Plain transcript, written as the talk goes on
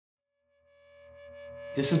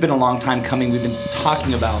This has been a long time coming. We've been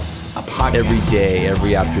talking about a podcast. Every day,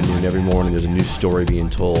 every afternoon, every morning, there's a new story being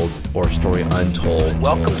told or a story untold.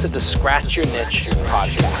 Welcome to the Scratch Your Niche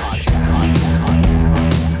podcast.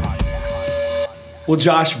 Well,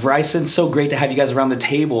 Josh, Bryson, so great to have you guys around the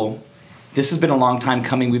table. This has been a long time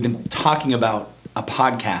coming. We've been talking about a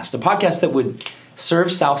podcast that would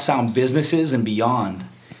serve South Sound businesses and beyond.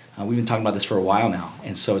 We've been talking about this for a while now,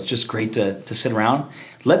 and so it's just great to sit around.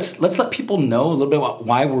 Let's let people know a little bit about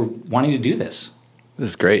why we're wanting to do this. This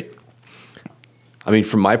is great. I mean,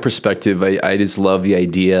 from my perspective, I just love the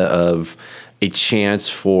idea of a chance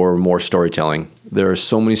for more storytelling. There are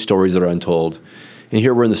so many stories that are untold, and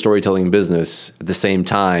here we're in the storytelling business. At the same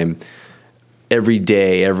time, every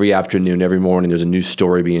day, every afternoon, every morning, there's a new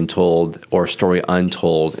story being told or a story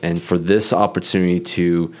untold. And for this opportunity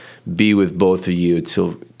to be with both of you,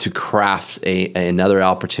 to craft another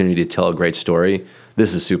opportunity to tell a great story,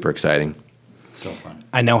 this is super exciting. So fun.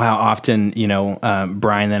 I know how often,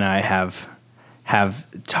 Bryan and I have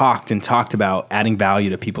talked about adding value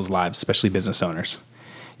to people's lives, especially business owners,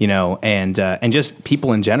 and just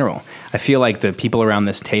people in general. I feel like the people around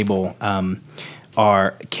this table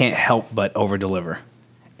can't help but over-deliver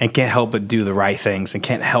and can't help but do the right things and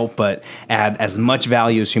can't help but add as much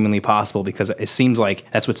value as humanly possible, because it seems like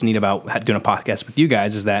that's what's neat about doing a podcast with you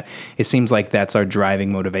guys, is that it seems like that's our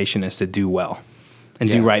driving motivation, is to do well and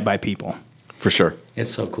do right by people. For sure. It's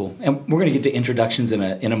so cool. And we're going to get to introductions in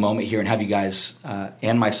a moment here and have you guys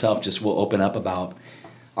and myself will open up about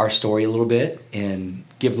our story a little bit and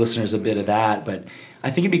give listeners a bit of that. But I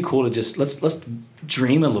think it'd be cool to just let's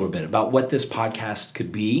dream a little bit about what this podcast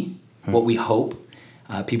could be, what we hope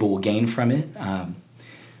people will gain from it.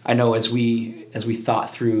 I know as we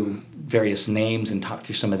thought through various names and talked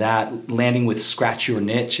through some of that, landing with Scratch Your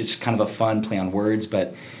Niche, it's kind of a fun play on words,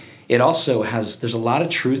 but it also there's a lot of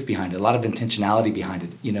truth behind it, a lot of intentionality behind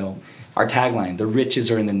it. Our tagline, the riches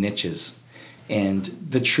are in the niches. And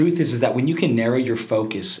the truth is that when you can narrow your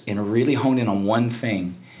focus and really hone in on one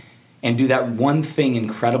thing and do that one thing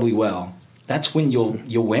incredibly well, that's when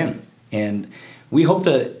you'll win. And we hope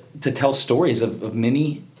to tell stories of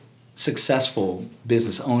many successful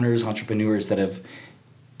business owners, entrepreneurs that have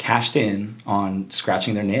cashed in on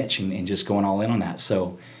scratching their niche and just going all in on that.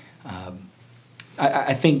 So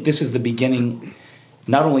I think this is the beginning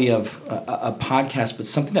not only of a podcast, but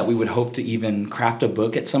something that we would hope to even craft a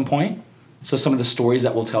book at some point. So some of the stories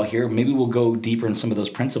that we'll tell here, maybe we'll go deeper in some of those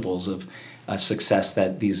principles of success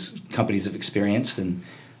that these companies have experienced. And,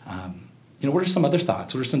 what are some other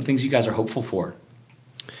thoughts? What are some things you guys are hopeful for?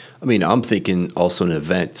 I mean, I'm thinking also an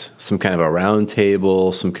event, some kind of a round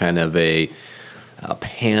table, some kind of a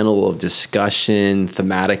panel of discussion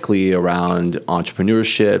thematically around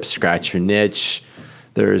entrepreneurship, scratch your niche.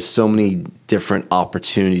 There's so many different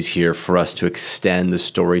opportunities here for us to extend the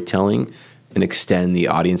storytelling and extend the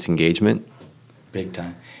audience engagement. Big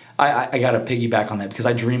time. I got to piggyback on that because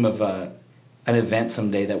I dream of an event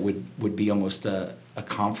someday that would be almost a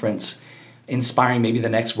conference, inspiring maybe the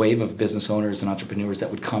next wave of business owners and entrepreneurs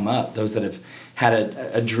that would come up, those that have had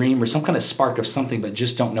a dream or some kind of spark of something but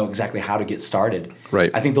just don't know exactly how to get started.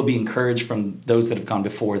 Right. I think they'll be encouraged from those that have gone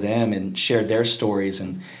before them and shared their stories,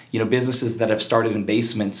 and businesses that have started in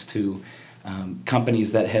basements to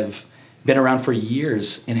companies that have been around for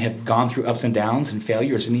years and have gone through ups and downs and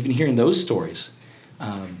failures, and even hearing those stories.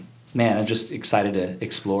 I'm just excited to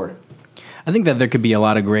explore. I think that there could be a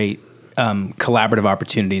lot of great collaborative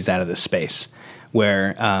opportunities out of this space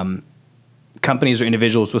where companies or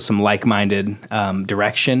individuals with some like-minded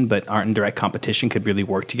direction but aren't in direct competition could really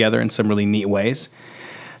work together in some really neat ways,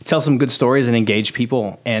 tell some good stories and engage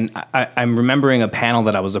people. And I'm remembering a panel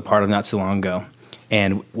that I was a part of not too long ago.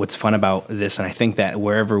 And what's fun about this, and I think that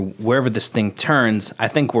wherever this thing turns, I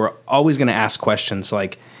think we're always going to ask questions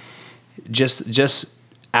like just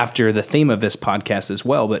after the theme of this podcast as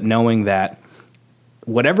well, but knowing that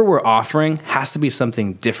whatever we're offering has to be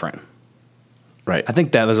something different. Right. I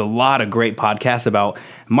think that there's a lot of great podcasts about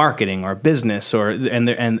marketing or business or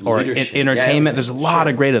entertainment. Yeah, there's a lot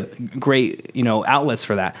of great outlets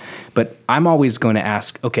for that. But I'm always going to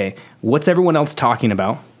ask, okay, what's everyone else talking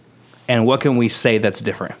about, and what can we say that's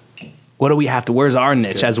different? What do we have to? Where's our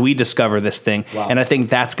niche as we discover this thing? Wow. And I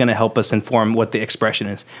think that's going to help us inform what the expression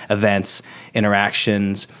is: events,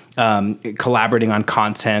 interactions, collaborating on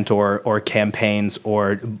content or campaigns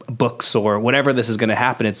or books or whatever this is going to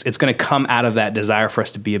happen. It's going to come out of that desire for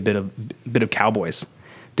us to be a bit of cowboys,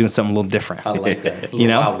 doing something a little different. I like that.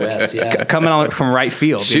 Wild West, yeah. Coming on from right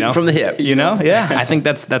field. Shooting from the hip. Yeah. I think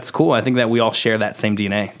that's cool. I think that we all share that same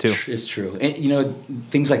DNA too. It's true. And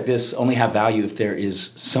things like this only have value if there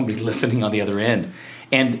is somebody listening on the other end.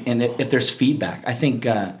 And if there's feedback, I think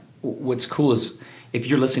what's cool is if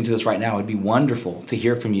you're listening to this right now, it'd be wonderful to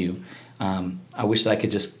hear from you. I wish that I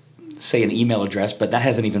could just say an email address, but that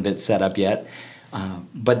hasn't even been set up yet.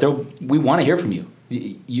 But we want to hear from you.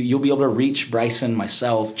 You'll be able to reach Bryson,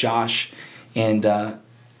 myself, Josh, and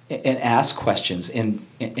ask questions. And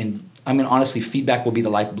I mean, honestly, feedback will be the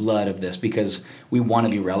lifeblood of this because we want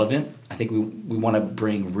to be relevant. I think we want to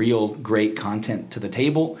bring real great content to the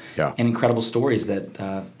table and incredible stories that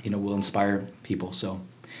will inspire people. So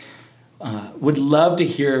would love to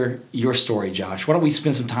hear your story, Josh. Why don't we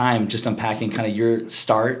spend some time just unpacking kind of your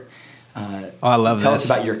start? I love this. Tell us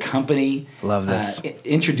about your company. Love this.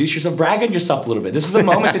 Introduce yourself. Brag on yourself a little bit. This is a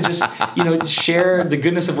moment to just share the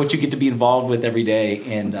goodness of what you get to be involved with every day.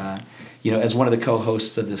 And as one of the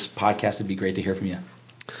co-hosts of this podcast, it'd be great to hear from you.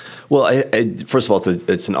 Well, first of all,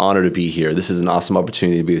 it's an honor to be here. This is an awesome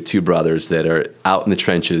opportunity to be with two brothers that are out in the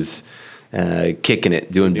trenches, kicking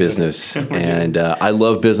it, doing business. And I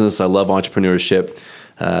love business. I love entrepreneurship.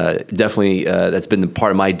 Definitely, that's been the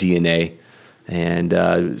part of my DNA. And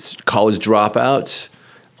college dropout,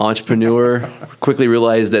 entrepreneur, quickly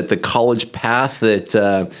realized that the college path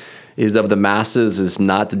that is of the masses is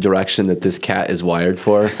not the direction that this cat is wired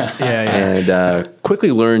for. And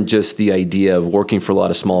quickly learned just the idea of working for a lot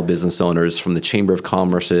of small business owners, from the Chamber of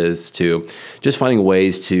Commerce's to just finding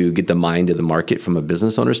ways to get the mind of the market from a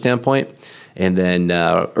business owner standpoint. And then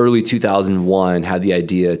early 2001, had the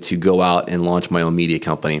idea to go out and launch my own media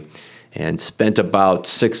company, and spent about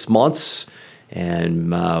 6 months and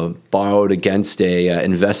borrowed against a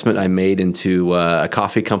investment I made into a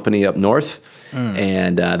coffee company up north.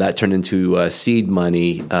 And that turned into seed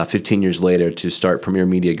money 15 years later to start Premier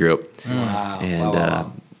Media Group. Wow.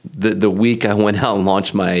 And the week I went out and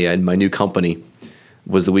launched my new company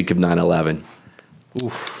was the week of 9/11.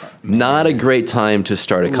 Oof. Not a great time to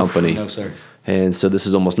start a company. No, sir. And so this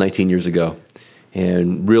is almost 19 years ago,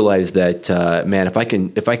 and realized that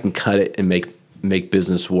if I can cut it and make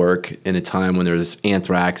business work in a time when there's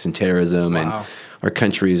anthrax and terrorism and our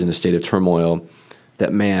country is in a state of turmoil,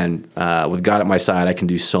 that with God at my side, I can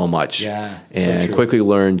do so much. Yeah, and so quickly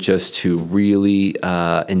learned just to really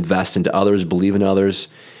invest into others, believe in others,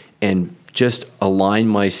 and just align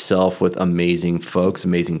myself with amazing folks,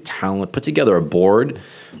 amazing talent, put together a board.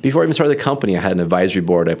 Before I even started the company, I had an advisory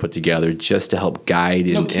board I put together just to help guide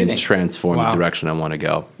and transform the direction I want to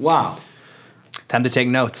go. Wow. Time to take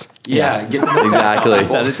notes. Yeah. Exactly.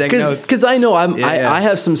 Time to take notes. Because I know I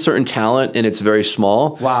have some certain talent, and it's very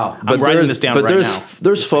small. Wow. I'm writing this down right now.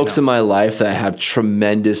 There's folks in my life that have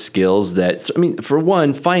tremendous skills for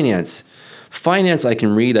one, finance. Finance, I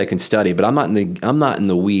can read, I can study, but I'm not in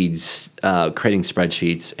the weeds creating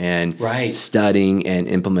spreadsheets and studying and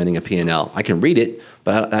implementing a P&L. I can read it,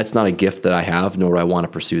 but that's not a gift that I have, nor do I want to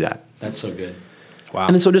pursue that. That's so good. Wow.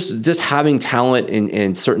 And then so just having talent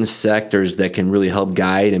in certain sectors that can really help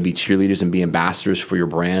guide and be cheerleaders and be ambassadors for your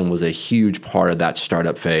brand was a huge part of that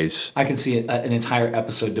startup phase. I can see an entire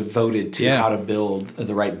episode devoted to how to build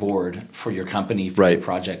the right board for your company, for your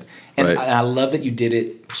project. And I love that you did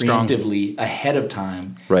it preemptively ahead of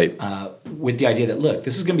time, with the idea that, look,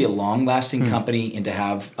 this is going to be a long-lasting company, and to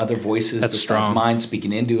have other voices besides mine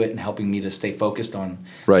speaking into it and helping me to stay focused on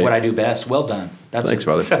what I do best. Well done. Thanks,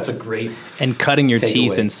 brother. That's a great And cutting your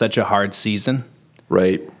teeth takeaway. in such a hard season.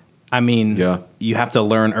 Right. I mean, you have to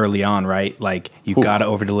learn early on, right? Like, you got to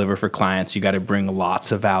over-deliver for clients. You got to bring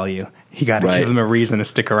lots of value. You got to give them a reason to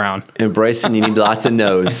stick around. And Bryson, you need lots of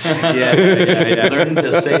no's. Learn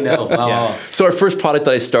to say no. Yeah. So our first product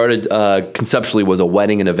that I started conceptually was a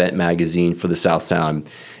wedding and event magazine for the South Sound,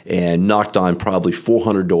 and knocked on probably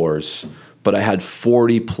 400 doors. But I had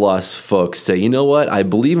 40 plus folks say, you know what, I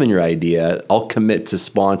believe in your idea. I'll commit to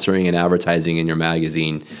sponsoring and advertising in your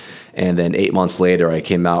magazine. And then 8 months later, I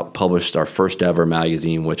came out, published our first ever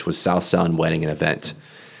magazine, which was South Sound Wedding and Event.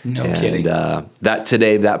 No kidding.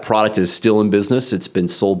 That product is still in business. It's been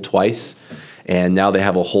sold twice. And now they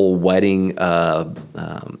have a whole wedding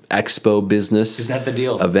expo business. Is that the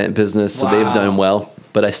deal? Event business. So they've done well.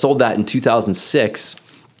 But I sold that in 2006.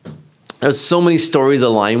 There's so many stories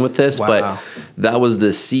aligned with this, but that was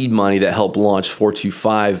the seed money that helped launch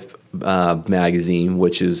 425 magazine,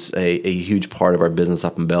 which is a huge part of our business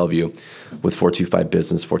up in Bellevue with 425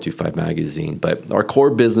 Business, 425 Magazine. But our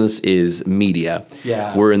core business is media.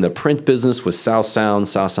 Yeah. We're in the print business with South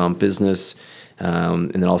Sound Business,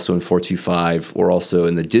 and then also in 425. We're also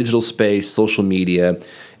in the digital space, social media,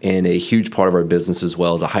 and a huge part of our business as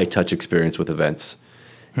well is a high-touch experience with events.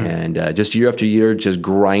 And just year after year, just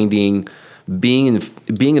grinding, being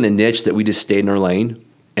in a niche that we just stayed in our lane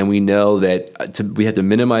and we know that we have to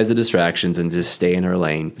minimize the distractions and just stay in our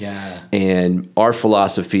lane. Yeah. And our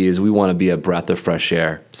philosophy is we want to be a breath of fresh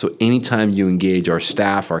air. So anytime you engage our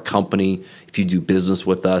staff, our company, if you do business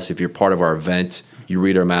with us, if you're part of our event, you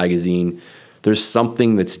read our magazine, there's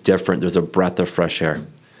something that's different. There's a breath of fresh air.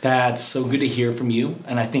 That's so good to hear from you.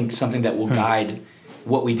 And I think something that will guide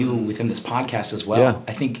what we do within this podcast as well. Yeah.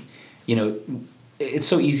 I think, it's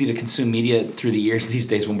so easy to consume media through the years these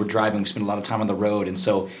days when we're driving. We spend a lot of time on the road. And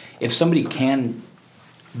so if somebody can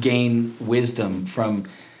gain wisdom from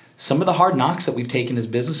some of the hard knocks that we've taken as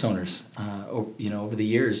business owners, over the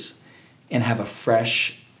years, and have a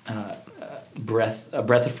fresh breath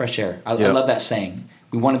of fresh air. I love that saying.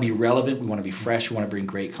 We want to be relevant. We want to be fresh. We want to bring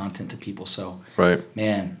great content to people. So,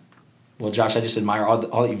 man, well, Josh, I just admire all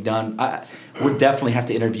that you've done. We'll definitely have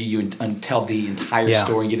to interview you and tell the entire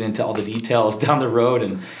story and get into all the details down the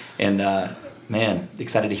road. And man,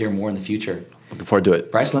 excited to hear more in the future. Looking forward to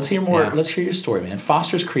it. Bryson, let's hear more. Yeah. Let's hear your story, man.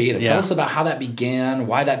 Foster's Creative. Tell us about how that began,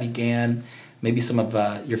 why that began, maybe some of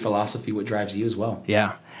your philosophy, what drives you as well.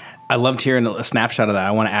 Yeah. I loved hearing a snapshot of that.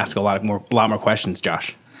 I want to ask a lot more questions,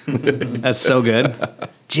 Josh. That's so good.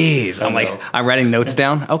 Jeez. I'm writing notes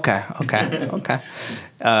down. Okay.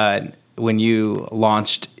 When you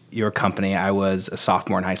launched your company, I was a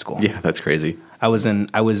sophomore in high school. Yeah, that's crazy. I was in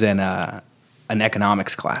an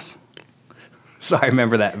economics class. So I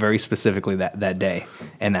remember that very specifically that day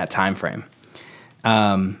and that time frame.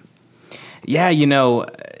 For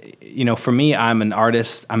me, I'm an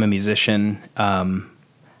artist. I'm a musician.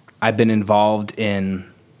 I've been involved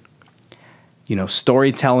in,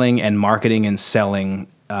 storytelling and marketing and selling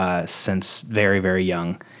since very, very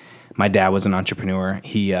young. My dad was an entrepreneur.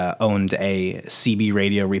 He owned a CB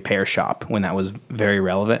radio repair shop when that was very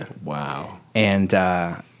relevant. Wow.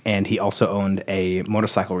 And he also owned a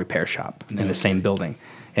motorcycle repair shop in the same building.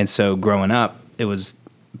 And so growing up, it was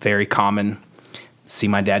very common to see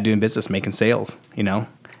my dad doing business, making sales,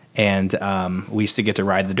 And we used to get to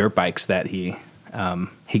ride the dirt bikes that he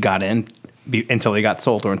got in until they got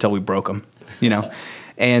sold or until we broke them,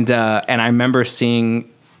 And I remember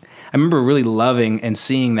really loving and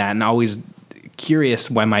seeing that, and always curious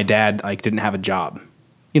why my dad didn't have a job,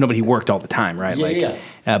 but he worked all the time, right?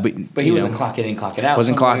 But he wasn't clocking in, clocking out.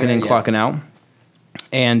 Wasn't clocking in, clocking out,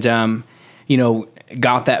 and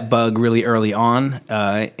got that bug really early on.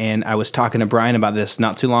 And I was talking to Bryan about this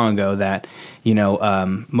not too long ago that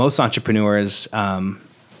most entrepreneurs,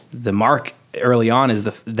 the mark early on is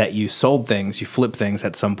that you sold things, you flipped things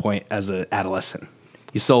at some point as an adolescent.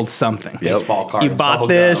 You sold something. Baseball cards, you bought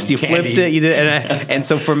this, you flipped it, you did, and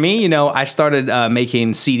so for me, I started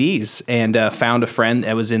making CDs and found a friend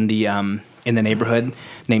that was in the neighborhood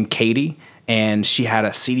named Katie, and she had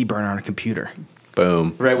a CD burner on her computer.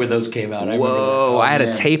 Boom! Right when those came out, I had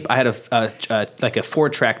a tape. I had a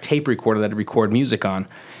 4-track tape recorder that I'd record music on,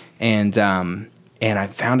 and I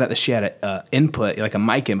found out that she had a input, like a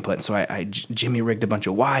mic input. So I Jimmy rigged a bunch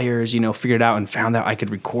of wires, figured out and found out I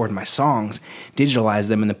could record my songs, digitalize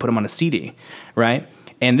them, and then put them on a CD, right?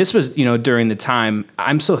 And this was, during the time,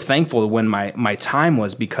 I'm so thankful when my time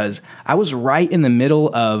was, because I was right in the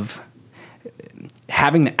middle of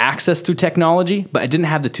having the access through technology, but I didn't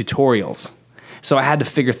have the tutorials. So I had to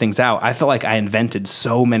figure things out. I felt like I invented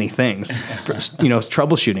so many things,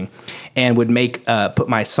 troubleshooting, and would put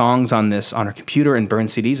my songs on her computer and burn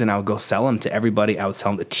CDs, and I would go sell them to everybody. I would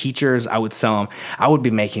sell them to teachers. I would be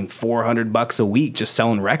making $400 a week just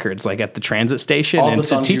selling records, at the transit station all and the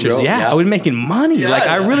to teachers. Wrote, I would be making money.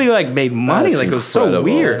 I really made money. That's it was so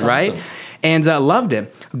weird, That's right? Awesome. And I loved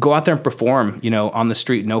it. Go out there and perform, on the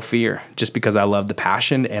street, no fear, just because I loved the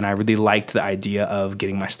passion, and I really liked the idea of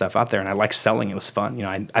getting my stuff out there, and I liked selling. It was fun.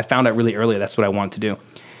 I found out really early that's what I wanted to do.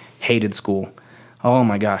 Hated school. Oh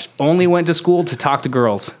my gosh. Only went to school to talk to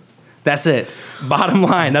girls. That's it. Bottom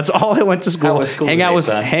line. That's all I went to school. How was school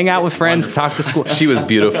hang out with friends, Wonderful. talk to school. She was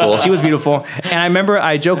beautiful. She was beautiful. And I remember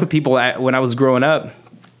I joke with people when I was growing up,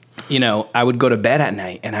 I would go to bed at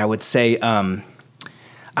night and I would say,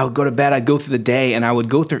 I would go to bed, I'd go through the day, and I would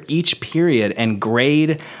go through each period and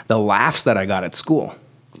grade the laughs that I got at school.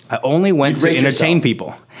 I only went to entertain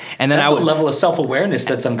people. And then that's a level of self-awareness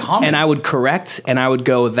that's uncommon. And I would correct, and I would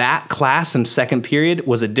go, that class in second period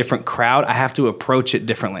was a different crowd. I have to approach it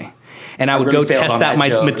differently. and I would really go failed test on out that my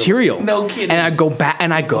joke. material. No kidding. And I'd go back,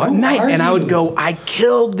 and I'd go at Who night, are and I would you? go, I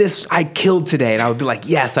killed today, and I would be like,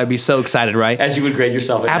 yes, I'd be so excited, right? As you would grade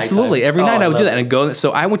yourself at Absolutely. nighttime. Every night I would do love that. And go.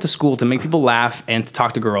 So I went to school to make people laugh and to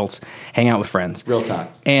talk to girls, hang out with friends. Real talk.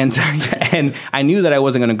 And I knew that I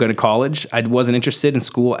wasn't going to go to college. I wasn't interested in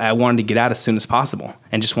school. I wanted to get out as soon as possible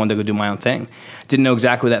and just wanted to go do my own thing. Didn't know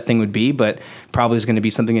exactly what that thing would be, but probably was going to be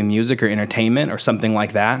something in music or entertainment or something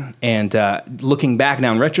like that. And looking back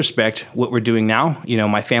now in retrospect, what we're doing now,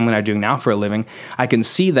 my family and I are doing now for a living, I can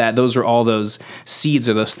see that those are all those seeds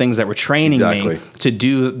or those things that were training me to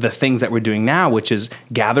do the things that we're doing now, which is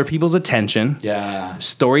gather people's attention,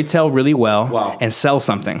 storytell really well, and sell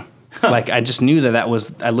something. Like I just knew that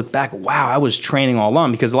was, I look back, wow, I was training all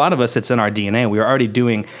along, because a lot of us, it's in our DNA. We were already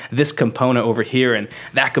doing this component over here and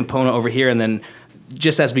that component over here. And then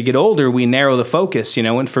just as we get older, we narrow the focus,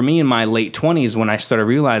 and for me in my late 20s, when I started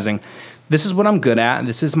realizing this is what I'm good at,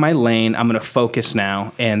 this is my lane, I'm going to focus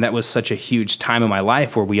now. And that was such a huge time in my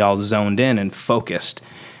life where we all zoned in and focused.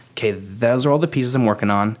 Okay, those are all the pieces I'm working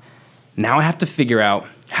on. Now I have to figure out,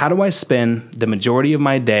 how do I spend the majority of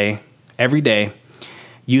my day, every day,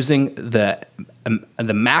 using the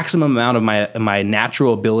maximum amount of my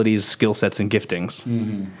natural abilities, skill sets, and giftings?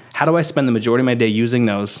 Mm-hmm. How do I spend the majority of my day using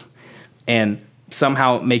those and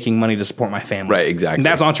somehow making money to support my family? Right, exactly. And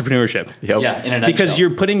that's entrepreneurship. Yep. Yeah, in a nutshell. Because you're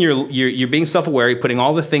putting you're being self-aware, you're putting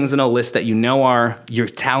all the things in a list that are your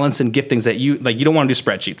talents and giftings that you don't want to do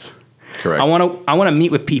spreadsheets. Correct. I want to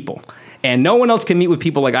meet with people, and no one else can meet with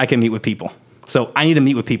people like I can meet with people. So I need to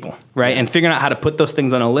meet with people, right? And figuring out how to put those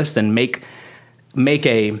things on a list and make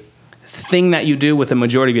a thing that you do with the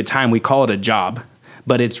majority of your time. We call it a job,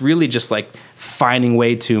 but it's really just like finding a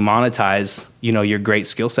way to monetize, your great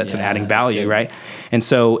skill sets and adding value, right? And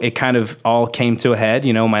so it kind of all came to a head,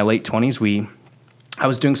 my late 20s. I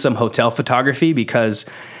was doing some hotel photography because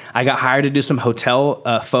I got hired to do some hotel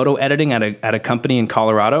photo editing at a company in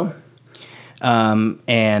Colorado.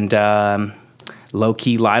 Low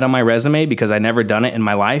key lied on my resume because I never done it in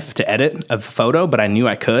my life to edit a photo, but I knew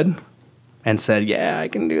I could, and said, yeah, I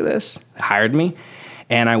can do this. Hired me,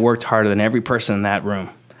 and I worked harder than every person in that room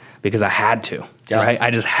because I had to, right?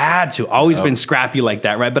 I just had to. Always been scrappy like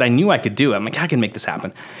that, right? But I knew I could do it. I'm like, I can make this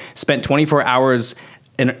happen. Spent 24 hours,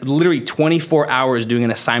 and literally 24 hours doing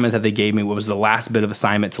an assignment that they gave me. What was the last bit of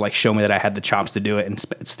assignment to show me that I had the chops to do it, and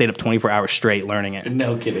stayed up 24 hours straight learning it.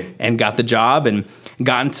 No kidding. And got the job and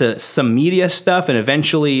got into some media stuff, and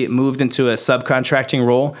eventually moved into a subcontracting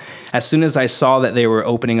role. As soon as I saw that they were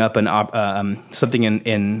opening up something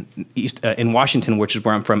in Washington, which is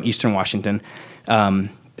where I'm from, Eastern Washington,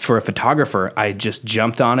 for a photographer, I just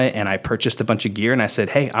jumped on it and I purchased a bunch of gear, and I said,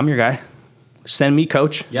 hey, I'm your guy. Send me,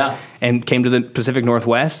 coach. Yeah. And came to the Pacific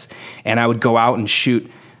Northwest, and I would go out and shoot.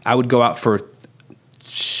 I would go out for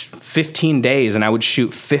 15 days, and I would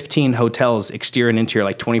shoot 15 hotels, exterior and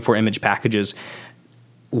interior, 24 image packages,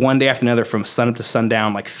 one day after another, from sun up to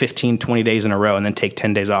sundown, 15, 20 days in a row, and then take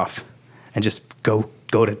 10 days off and just go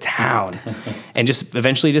to town. And just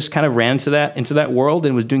eventually just kind of ran into that world,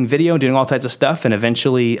 and was doing video and doing all types of stuff, and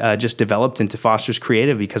eventually just developed into Foster's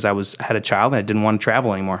Creative because I had a child and I didn't want to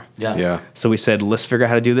travel anymore. Yeah. So we said, let's figure out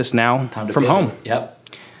how to do this now from home. Yep.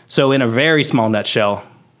 So in a very small nutshell,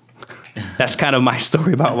 that's kind of my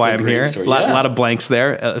story about why I'm here. A lot of blanks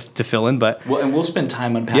there to fill in, but and we'll spend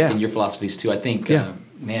time unpacking your philosophies too. I think,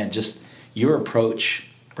 just your approach,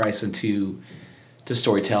 Bryson, to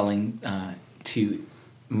storytelling, to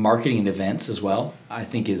marketing and events as well, I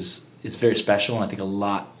think is very special, and I think a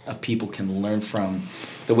lot of people can learn from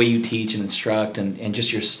the way you teach and instruct, and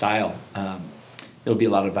just your style. It'll be a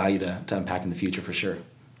lot of value to unpack in the future for sure.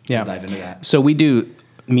 Yeah, we'll dive into that. So we do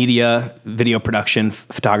media, video production,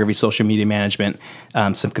 photography, social media management,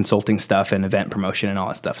 some consulting stuff, and event promotion and all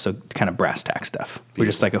that stuff. So kind of brass tack stuff. Beautiful. We're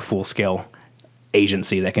just like a full scale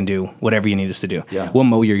agency that can do whatever you need us to do. Yeah. We'll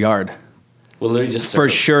mow your yard. We'll literally just for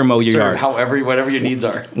sure mow your yard. Whatever your needs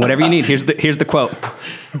are. Whatever you need. Here's the quote.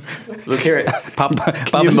 Let's hear it.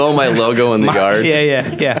 Can you mow my logo in the yard?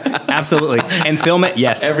 Yeah. Absolutely. And film it.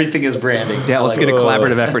 Yes. Everything is branding. Yeah. Let's get a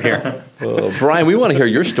collaborative effort here. Brian, we want to hear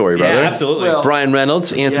your story, brother. Yeah, absolutely. Well, Brian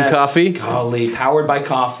Reynolds, Anthem Coffee. Golly, powered by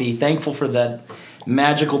coffee. Thankful for that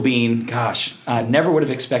magical bean. Gosh, I never would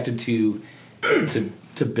have expected to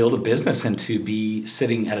build a business and to be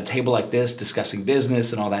sitting at a table like this discussing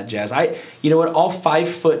business and all that jazz. You know what? All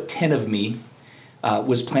 5'10" of me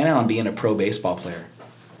was planning on being a pro baseball player,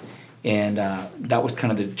 and that was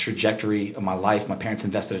kind of the trajectory of my life. My parents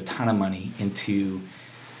invested a ton of money into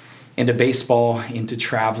baseball, into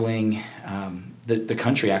traveling the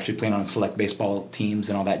country, actually playing on select baseball teams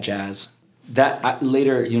and all that jazz. That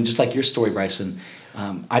later, just like your story, Bryson,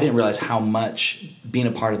 I didn't realize how much being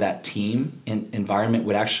a part of that team environment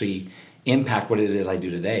would actually impact what it is I do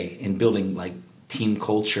today in building like team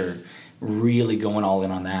culture, really going all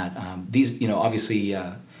in on that. These, obviously,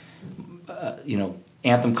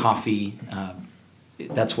 Anthem Coffee,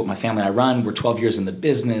 that's what my family and I run. We're 12 years in the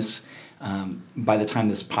business. By the time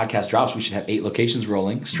this podcast drops, we should have 8 locations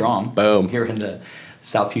rolling strong. Boom. Here in the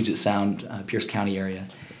South Puget Sound, Pierce County area.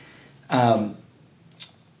 And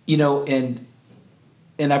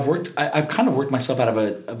I've kind of worked myself out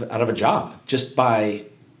of a job just by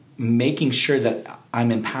making sure that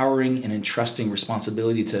I'm empowering and entrusting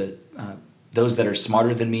responsibility to those that are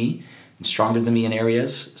smarter than me and stronger than me in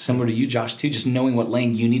areas similar to you, Josh, too. Just knowing what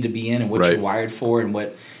lane you need to be in and what right. you're wired for and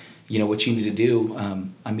what you need to do.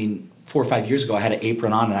 4 or 5 years ago, I had an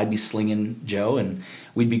apron on and I'd be slinging Joe, and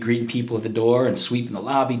we'd be greeting people at the door and sweeping the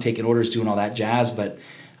lobby, taking orders, doing all that jazz. But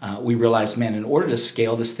we realized, man, in order to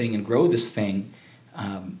scale this thing and grow this thing,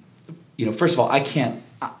 first of all,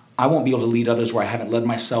 I won't be able to lead others where I haven't led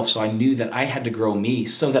myself. So I knew that I had to grow me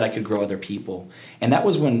so that I could grow other people. And that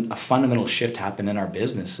was when a fundamental shift happened in our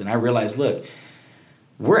business. And I realized, look,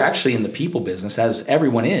 we're actually in the people business, as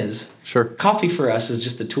everyone is. Sure. Coffee for us is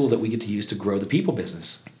just the tool that we get to use to grow the people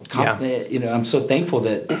business. I'm so thankful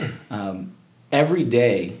that every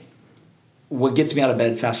day, what gets me out of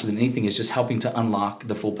bed faster than anything is just helping to unlock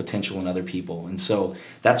the full potential in other people. And so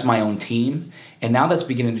that's my own team. And now that's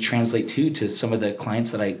beginning to translate too to some of the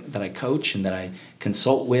clients that I coach and that I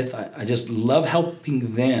consult with. I just love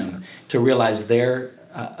helping them to realize their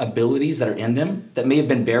abilities that are in them that may have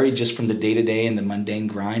been buried just from the day-to-day and the mundane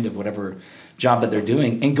grind of whatever job that they're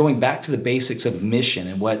doing, and going back to the basics of mission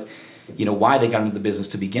and what, why they got into the business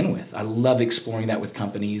to begin with. I love exploring that with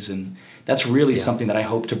companies, and that's really something that I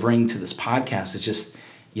hope to bring to this podcast is just,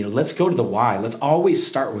 let's go to the why. Let's always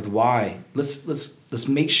start with why. Let's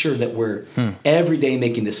make sure that we're every day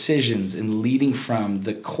making decisions and leading from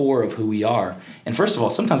the core of who we are. And first of all,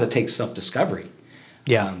 sometimes it takes self-discovery.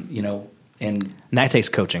 Yeah. And that takes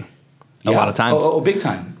coaching a lot of times. Oh, big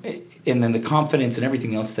time. And then the confidence and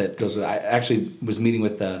everything else that goes with it. I actually was meeting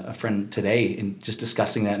with a friend today and just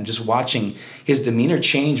discussing that and just watching his demeanor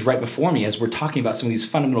change right before me as we're talking about some of these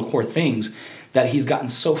fundamental core things that he's gotten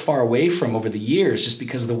so far away from over the years just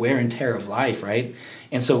because of the wear and tear of life, right?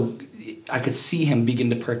 And so I could see him begin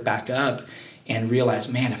to perk back up and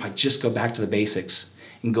realize, man, if I just go back to the basics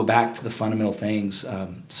and go back to the fundamental things.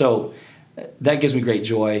 So that gives me great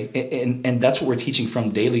joy. And that's what we're teaching from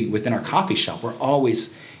daily within our coffee shop. We're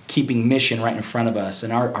always keeping mission right in front of us.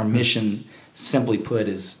 And our mission, simply put,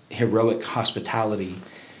 is heroic hospitality.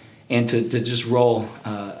 And to just roll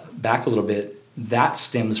back a little bit, that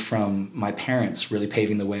stems from my parents really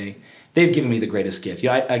paving the way. They've given me the greatest gift.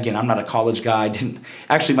 I'm not a college guy.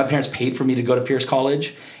 Actually, my parents paid for me to go to Pierce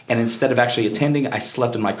College. And instead of actually attending, I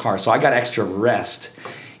slept in my car. So I got extra rest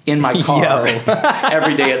in my car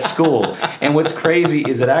every day at school. And what's crazy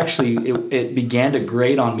is it began to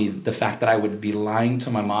grate on me the fact that I would be lying to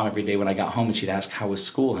my mom every day when I got home, and she'd ask, "How was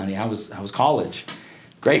school, honey? How was college?"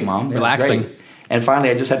 "Great, Mom." Relaxing. Great. And finally,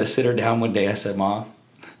 I just had to sit her down one day. I said, "Mom,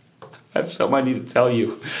 I have something I need to tell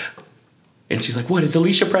you." And she's like, "What? Is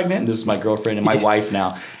Alicia pregnant?" And this is my girlfriend and my wife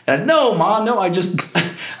now. And "No, Mom, no. I've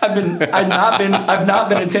not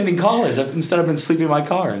been attending college. Instead, I've been sleeping in my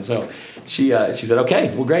car." And so she said,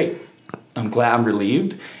 "Okay, well, great. I'm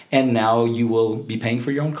relieved. And now you will be paying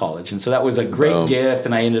for your own college." And so that was a great gift.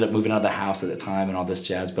 And I ended up moving out of the house at the time and all this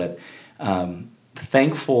jazz. But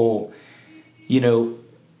thankful,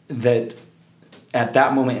 that at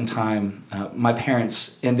that moment in time, my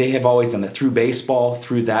parents, and they have always done it through baseball,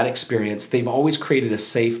 through that experience, they've always created a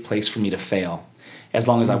safe place for me to fail, as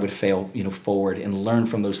long as I would fail, forward and learn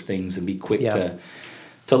from those things and be quick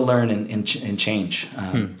to learn and change.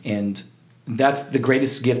 And that's the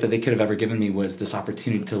greatest gift that they could have ever given me, was this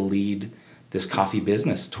opportunity to lead this coffee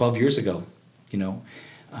business 12 years ago.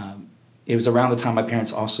 It was around the time my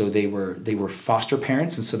parents also, they were foster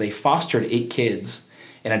parents, and so they fostered 8 kids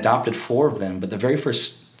and adopted 4 of them. But the very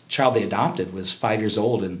first child they adopted was 5 years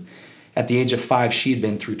old, and at the age of 5, she had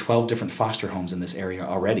been through 12 different foster homes in this area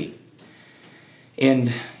already.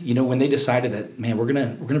 And when they decided that, man, we're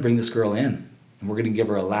gonna bring this girl in, and we're gonna give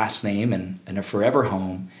her a last name and a forever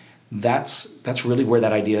home, that's really where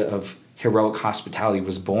that idea of heroic hospitality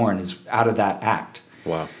was born, is out of that act.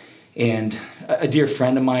 Wow. And a dear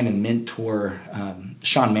friend of mine and mentor,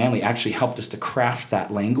 Sean Manley, actually helped us to craft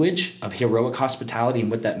that language of heroic hospitality and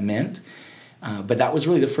what that meant. But that was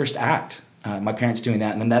really the first act, my parents doing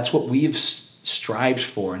that. And then that's what we've strived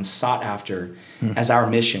for and sought after as our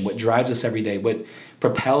mission, what drives us every day, what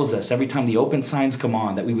propels us every time the open signs come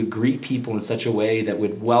on, that we would greet people in such a way that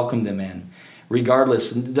would welcome them in,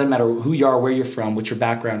 regardless, it doesn't matter who you are, where you're from, what your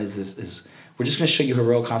background is we're just going to show you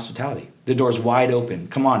heroic hospitality. The door's wide open.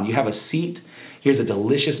 Come on, you have a seat. Here's a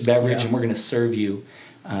delicious beverage, and we're going to serve you,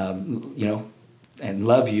 and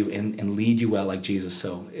love you and lead you well like Jesus.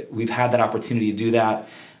 So we've had that opportunity to do that.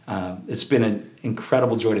 It's been an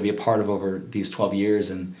incredible joy to be a part of over these 12 years,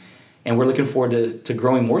 and we're looking forward to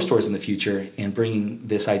growing more stores in the future and bringing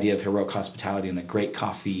this idea of heroic hospitality and a great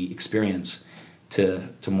coffee experience to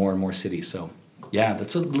more and more cities. So yeah,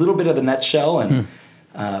 that's a little bit of the nutshell, and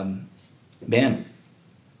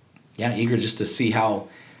eager just to see how,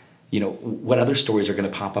 what other stories are going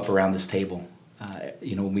to pop up around this table.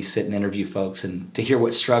 When we sit and interview folks, and to hear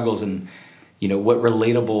what struggles and, what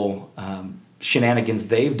relatable shenanigans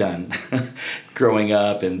they've done growing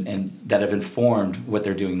up and that have informed what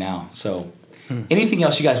they're doing now. So anything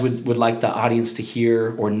else you guys would like the audience to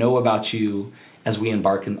hear or know about you as we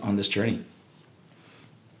embark on this journey?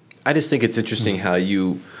 I just think it's interesting how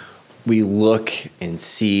we look and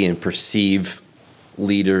see and perceive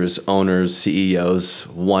leaders, owners, CEOs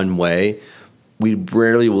one way. We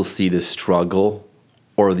rarely will see the struggle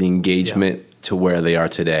or the engagement to where they are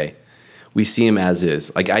today. We see them as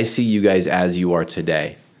is. Like, I see you guys as you are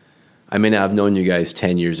today. I may not have known you guys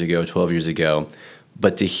 10 years ago, 12 years ago,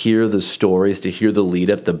 but to hear the stories, to hear the lead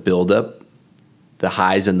up, the build up, the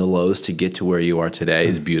highs and the lows to get to where you are today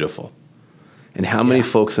is beautiful. And how many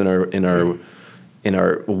folks in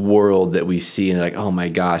our world that we see and they're like, oh my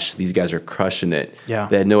gosh, these guys are crushing it. Yeah.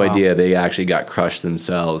 They had no idea they actually got crushed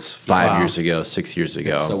themselves 5 years ago, 6 years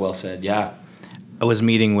ago. That's so well said. Yeah. I was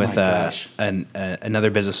meeting with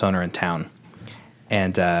another business owner in town,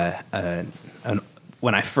 and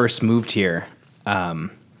when I first moved here,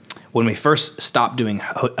 when we first stopped doing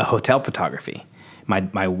a hotel photography,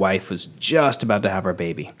 my wife was just about to have our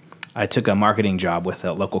baby. I took a marketing job with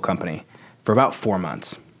a local company for about 4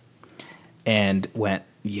 months, and went,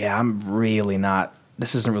 I'm really not.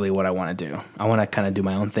 This isn't really what I want to do. I want to kind of do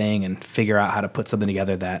my own thing and figure out how to put something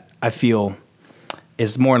together that I feel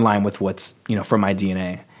is more in line with what's, from my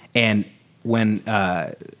DNA. And when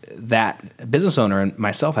that business owner and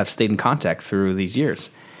myself have stayed in contact through these years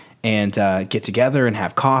and get together and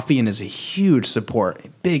have coffee, and is a huge support,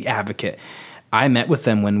 big advocate. I met with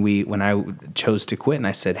them when I chose to quit, and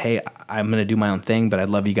I said, hey, I'm going to do my own thing, but I'd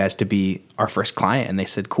love you guys to be our first client. And they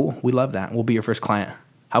said, cool, we love that. We'll be your first client.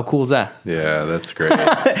 How cool is that? Yeah, that's great.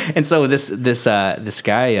 And so this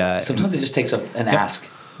guy... sometimes it just takes an ask.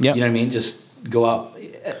 Yep. You know what I mean? Just go out,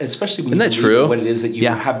 especially when Isn't you that true? what it is that you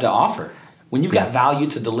have to offer. When you've got value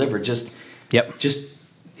to deliver, just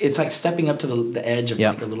it's like stepping up to the edge of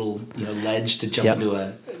like a little ledge to jump into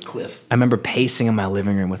a cliff. I remember pacing in my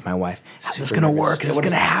living room with my wife. How's this going to work? Is this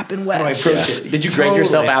going to happen? Well, how do I approach it? Did you grade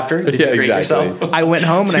yourself after? Did you grade yourself? I went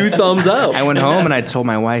home and thumbs up. I went home and I told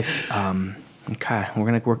my wife, okay, we're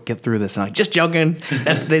going to get through this. And I'm like, just joking.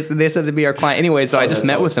 They said they'd be our client anyway. So I just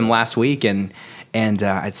met with them last week, and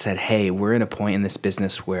I'd said, hey, we're at a point in this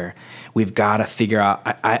business where we've got to figure out,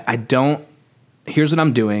 here's what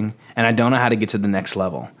I'm doing, and I don't know how to get to the next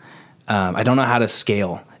level. I don't know how to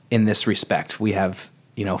scale in this respect. We have,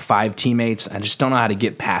 5 teammates. I just don't know how to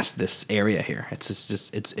get past this area here.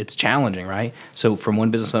 It's challenging, right? So from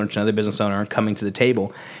one business owner to another business owner coming to the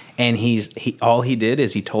table, and all he did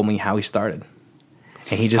is he told me how he started.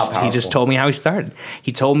 And he just told me how he started.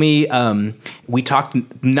 He told me, we talked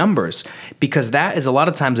numbers, because that is a lot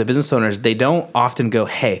of times the business owners, they don't often go,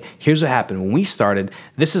 hey, here's what happened. When we started,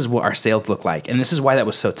 this is what our sales looked like. And this is why that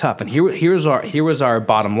was so tough. And here was our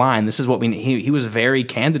bottom line. This is what he was very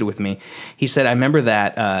candid with me. He said, I remember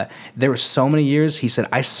that there were so many years, he said,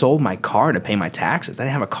 I sold my car to pay my taxes. I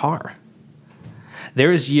didn't have a car. There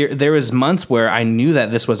was months where I knew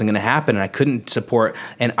that this wasn't going to happen, and I couldn't support,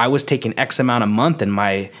 and I was taking X amount a month, and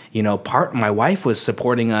my wife was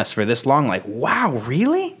supporting us for this long. Like, wow,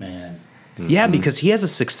 really? Man. Mm-hmm. Yeah, because he has a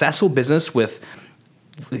successful business with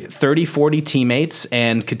 30, 40 teammates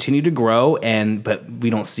and continue to grow, but we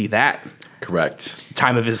don't see that. Correct.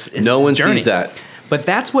 Time of his no one journey. Sees that. But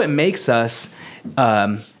that's what makes us.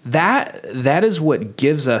 That is what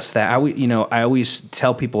gives us that. I always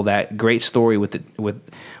tell people that great story with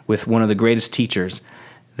one of the greatest teachers,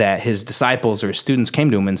 that his disciples or his students came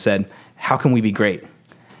to him and said, "How can we be great?"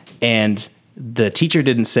 And the teacher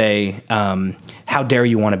didn't say, "How dare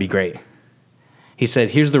you want to be great?" He said,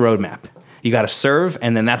 "Here's the roadmap. You got to serve,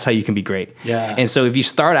 and then that's how you can be great." Yeah. And so if you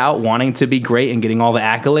start out wanting to be great and getting all the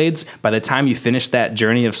accolades, by the time you finish that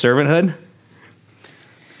journey of servanthood,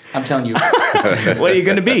 I'm telling you. what are you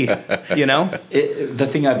going to be? The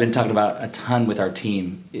thing I've been talking about a ton with our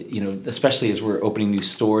team, especially as we're opening new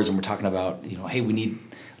stores and we're talking about, hey, we need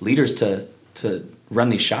leaders to to run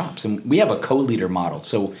these shops. And we have a co-leader model.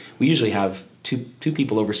 So we usually have two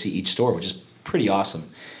people oversee each store, which is pretty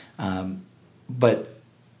awesome. But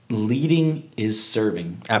leading is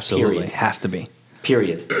serving. Absolutely. Period. Has to be.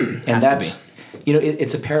 Period. And that's,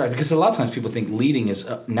 it's a paradox because a lot of times people think leading is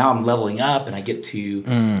now I'm leveling up and I get to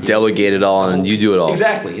delegate it all and you do it all.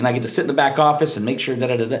 Exactly. And I get to sit in the back office and make sure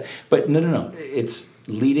da. But no. It's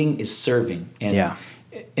leading is serving.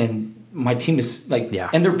 And my team is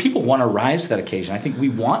and there people want to rise to that occasion. I think we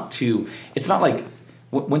want to. It's not like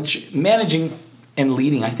managing and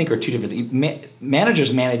leading, I think, are two different things.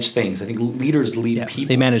 Managers manage things. I think leaders lead people.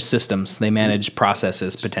 They manage systems. They manage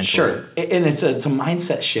processes, potentially. Sure. And it's a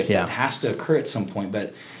mindset shift that has to occur at some point.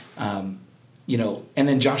 But, and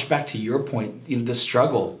then, Josh, back to your point, the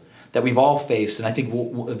struggle that we've all faced, and I think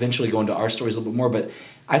we'll eventually go into our stories a little bit more, but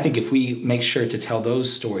I think if we make sure to tell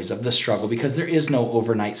those stories of the struggle, because there is no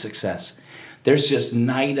overnight success. There's just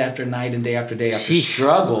night after night and day after day after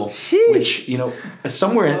struggle, which,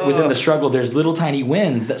 somewhere within the struggle, there's little tiny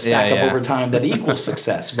wins that stack up over time that equal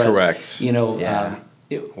success. But, correct.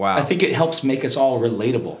 I think it helps make us all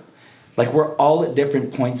relatable. Like we're all at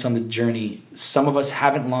different points on the journey. Some of us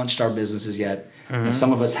haven't launched our businesses yet, and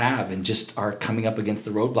some of us have and just are coming up against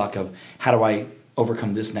the roadblock of how do I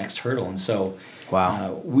overcome this next hurdle. And so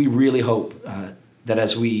we really hope that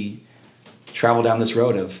as we travel down this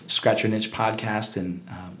road of Scratch Your Niche podcast and,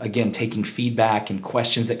 again, taking feedback and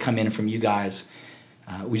questions that come in from you guys.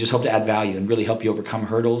 We just hope to add value and really help you overcome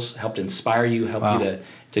hurdles, help to inspire you, help you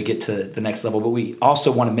to get to the next level. But we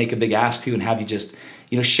also want to make a big ask too and have you just,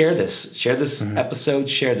 share this episode,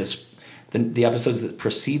 share this, the episodes that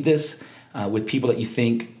precede this with people that you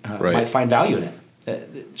think might find value in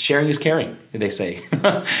it. Sharing is caring, they say.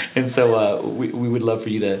 And so we would love for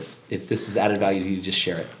you to, if this has added value to you, just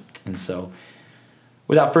share it. And so,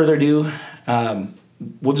 without further ado,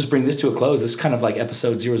 we'll just bring this to a close. This is kind of like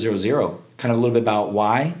episode 000, kind of a little bit about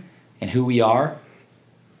why and who we are,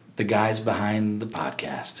 the guys behind the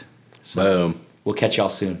podcast. So, Boom. We'll catch y'all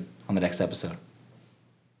soon on the next episode.